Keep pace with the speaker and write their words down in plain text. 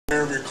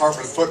your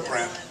carbon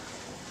footprint.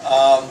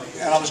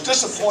 And I was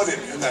disappointed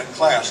in that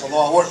class.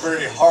 Although I worked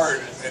very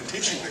hard in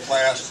teaching the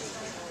class,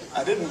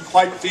 I didn't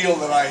quite feel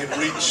that I had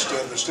reached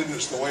the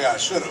students the way I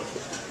should have.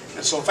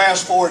 And so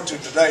fast forward to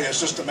today, it's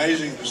just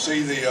amazing to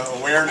see the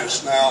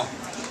awareness now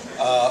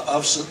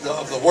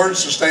of the word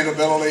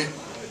sustainability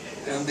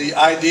and the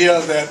idea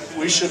that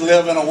we should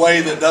live in a way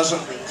that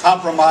doesn't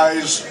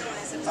compromise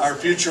our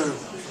future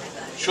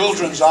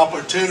children's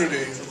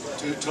opportunity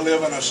to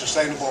live in a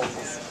sustainable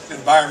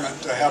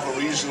environment, to have a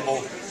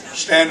reasonable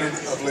standard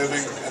of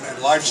living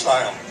and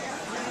lifestyle.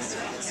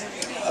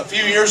 A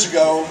few years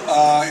ago,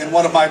 in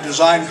one of my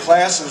design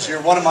classes here,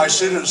 one of my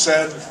students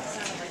said,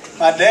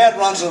 "My dad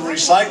runs a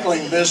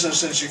recycling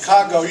business in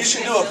Chicago. You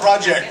should do a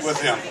project with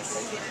him."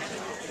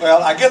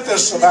 Well, I get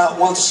this about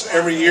once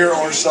every year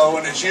or so,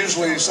 and it's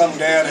usually some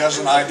dad has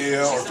an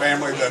idea or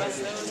family that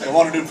they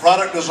want to do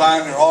product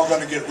design, they're all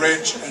going to get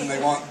rich, and they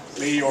want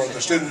me or the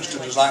students to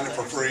design it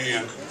for free,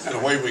 and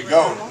away we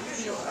go.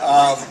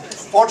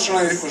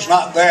 Fortunately, it was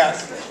not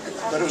that,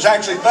 but it was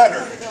actually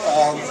better.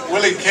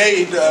 Willie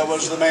Cade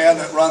was the man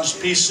that runs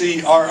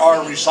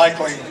PCRR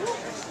Recycling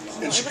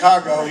in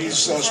Chicago. He's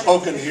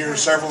spoken here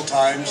several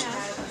times.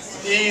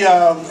 He,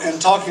 in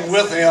talking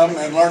with him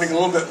and learning a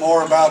little bit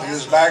more about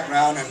his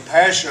background and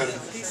passion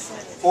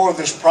for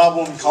this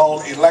problem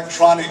called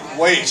electronic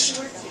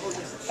waste,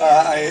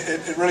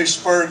 it really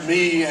spurred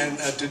me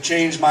to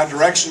change my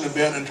direction a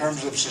bit in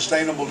terms of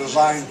sustainable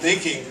design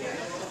thinking,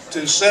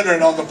 to center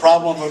it on the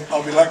problem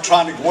of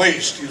electronic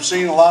waste. You've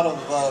seen a lot of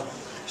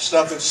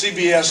stuff that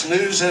CBS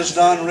News has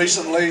done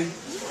recently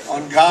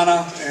on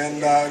Ghana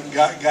and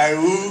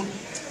Gaiwu,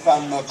 if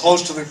I'm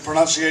close to the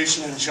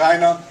pronunciation, in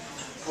China,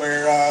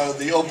 where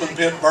the open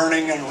pit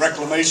burning and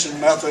reclamation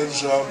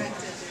methods of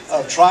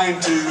trying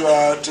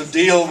to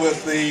deal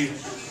with the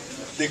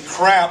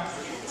crap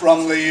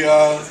from the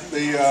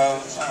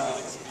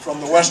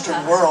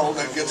Western world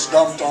that gets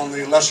dumped on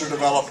the lesser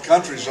developed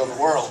countries of the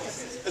world.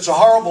 It's a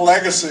horrible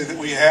legacy that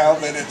we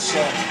have, and it's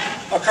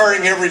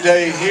occurring every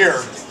day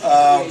here.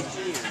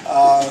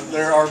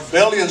 There are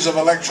billions of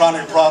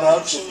electronic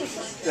products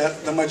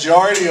that the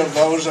majority of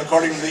those,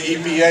 according to the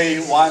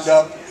EPA, wind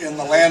up in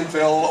the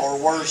landfill or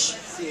worse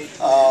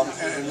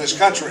in this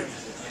country.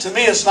 To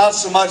me, it's not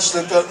so much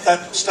that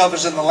that stuff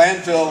is in the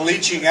landfill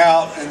leaching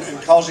out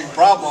and causing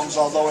problems,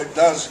 although it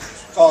does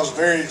cause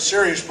very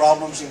serious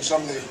problems in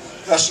some of the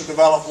lesser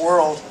developed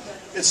world.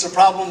 It's the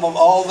problem of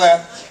all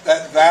that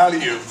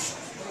value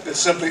that's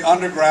simply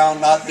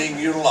underground, not being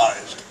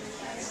utilized.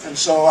 And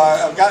so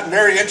I've gotten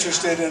very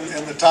interested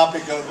in the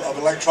topic of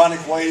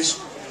electronic waste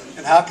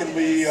and how can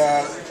we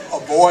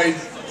avoid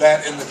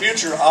that in the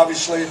future,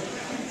 obviously.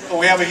 But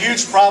we have a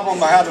huge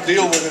problem of how to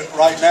deal with it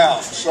right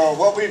now. So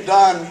what we've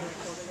done,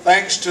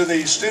 thanks to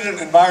the Student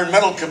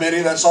Environmental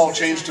Committee, that's all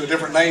changed to a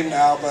different name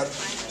now, but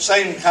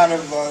same kind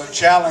of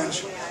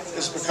challenge,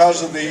 is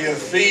because of the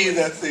fee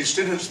that the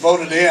students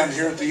voted in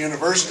here at the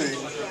university,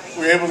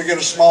 we were able to get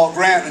a small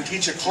grant and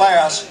teach a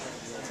class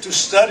to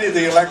study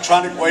the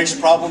electronic waste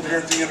problem here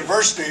at the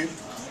university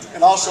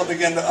and also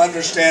begin to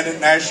understand it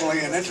nationally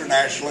and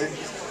internationally.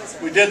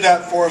 We did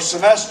that for a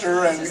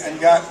semester and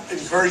got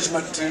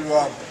encouragement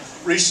to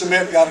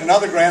resubmit, got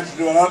another grant to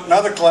do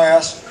another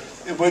class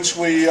in which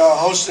we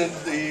hosted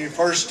the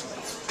first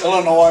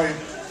Illinois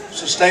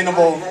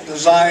Sustainable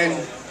Design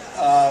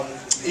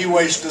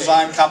e-waste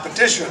design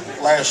competition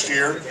last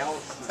year.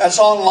 That's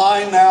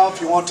online now if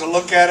you want to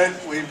look at it.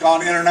 We've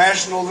gone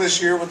international this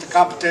year with the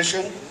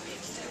competition.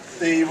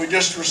 We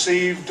just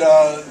received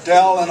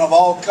Dell, and of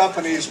all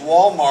companies,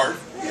 Walmart.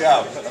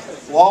 Yeah,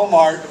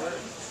 Walmart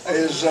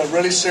is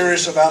really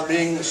serious about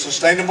being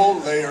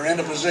sustainable. They are in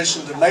a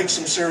position to make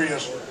some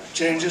serious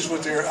changes,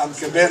 which I'm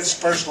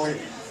convinced personally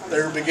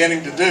they're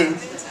beginning to do.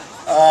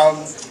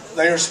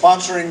 They are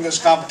sponsoring this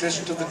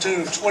competition to the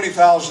tune of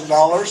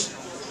 $20,000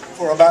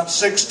 for about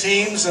 6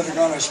 teams that are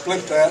going to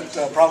split that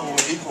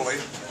probably equally.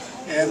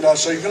 And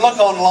so you can look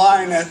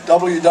online at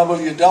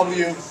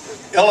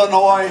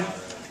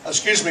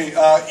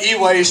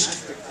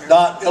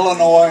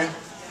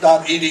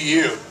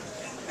ewaste.illinois.edu.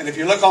 And if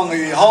you look on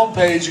the home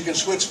page, you can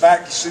switch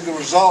back to see the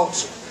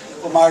results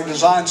from our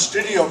design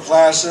studio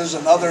classes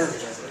and other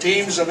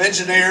teams of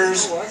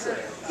engineers,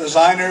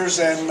 designers,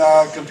 and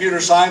computer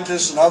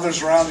scientists and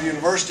others around the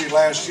university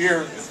last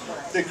year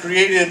that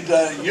created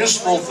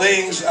useful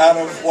things out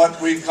of what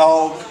we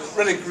called,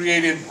 really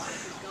created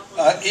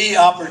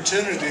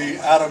e-opportunity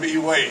out of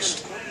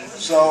e-waste.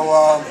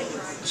 So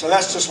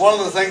that's just one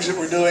of the things that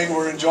we're doing.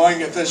 We're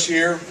enjoying it this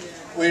year.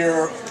 We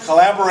are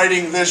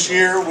collaborating this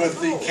year with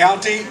the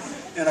county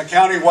in a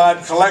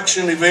county-wide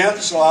collection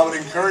event. So I would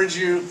encourage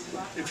you,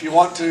 if you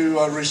want to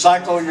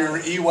recycle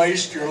your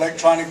e-waste, your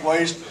electronic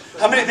waste.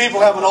 How many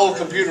people have an old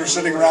computer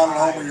sitting around at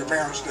home, or your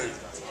parents do?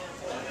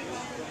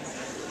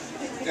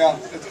 Yeah,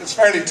 it's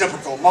fairly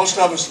typical. Most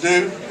of us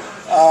do.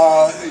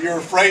 You're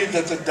afraid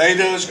that the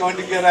data is going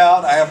to get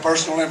out. I have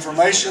personal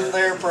information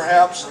there,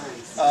 perhaps.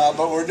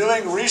 But we're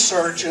doing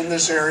research in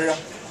this area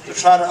to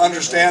try to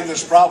understand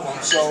this problem.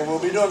 So we'll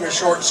be doing a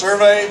short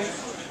survey.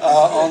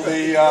 on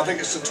the, I think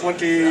it's the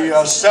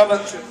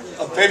 27th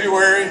of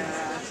February,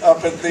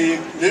 up at the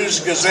News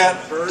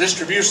Gazette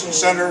Distribution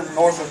Center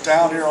north of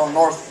town here on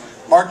North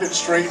Market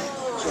Street.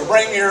 So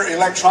bring your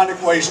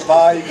electronic waste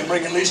by. You can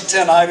bring at least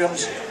 10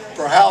 items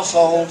per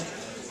household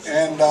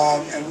and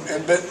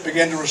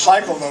begin to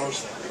recycle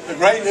those. The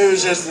great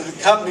news is that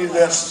the company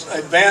that's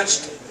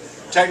Advanced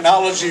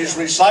Technologies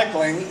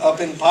Recycling up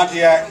in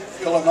Pontiac,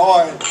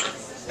 Illinois,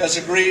 has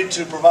agreed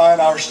to provide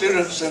our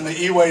students in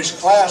the e-waste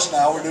class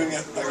now, we're doing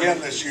it again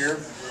this year,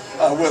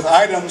 with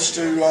items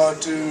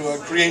to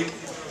create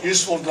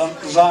useful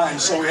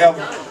designs. So we have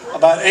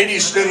about 80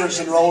 students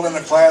enrolled in the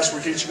class.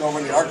 We're teaching over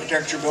in the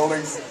architecture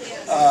building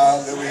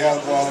that we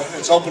have.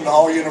 It's open to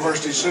all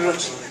university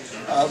students.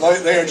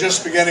 They are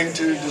just beginning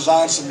to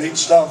design some neat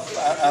stuff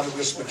out of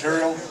this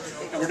material.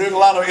 And we're doing a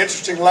lot of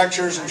interesting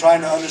lectures and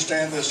trying to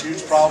understand this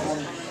huge problem.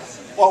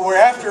 What we're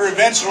after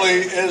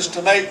eventually is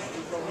to make,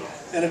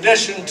 in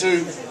addition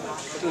to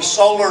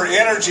solar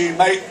energy,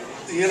 make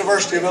the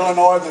University of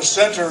Illinois the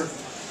center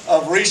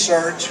of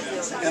research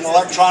in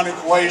electronic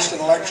waste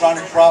and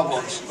electronic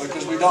problems,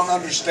 because we don't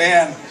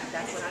understand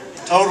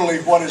totally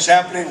what is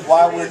happening,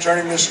 why we're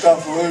turning this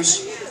stuff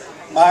loose.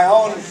 My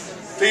own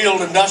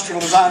field, industrial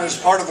design, is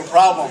part of the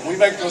problem. We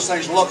make those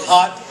things look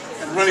hot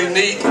and really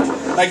neat,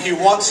 make you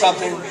want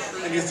something,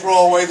 and you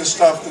throw away the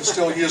stuff that's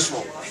still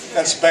useful.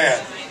 That's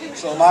bad.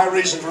 So my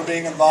reason for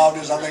being involved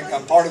is I think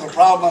I'm part of the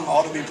problem, I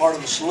ought to be part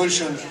of the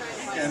solution,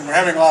 and we're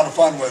having a lot of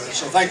fun with it.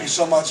 So thank you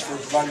so much for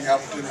providing the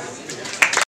opportunity.